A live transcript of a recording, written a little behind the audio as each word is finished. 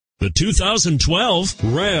The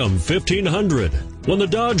 2012 Ram 1500. When the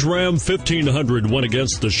Dodge Ram 1500 went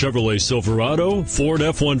against the Chevrolet Silverado, Ford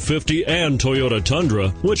F-150, and Toyota Tundra,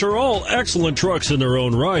 which are all excellent trucks in their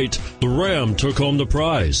own right, the Ram took home the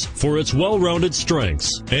prize for its well-rounded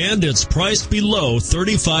strengths, and it's priced below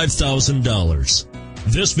 $35,000.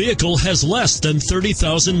 This vehicle has less than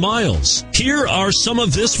 30,000 miles. Here are some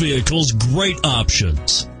of this vehicle's great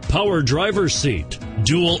options: power driver's seat,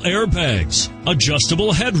 dual airbags,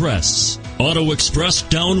 adjustable headrests, auto express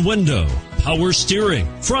down window, power steering,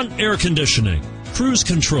 front air conditioning, cruise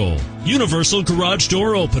control, universal garage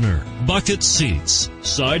door opener, bucket seats,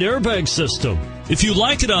 side airbag system. If you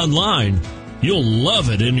like it online, you'll love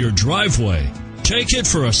it in your driveway. Take it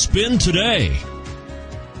for a spin today.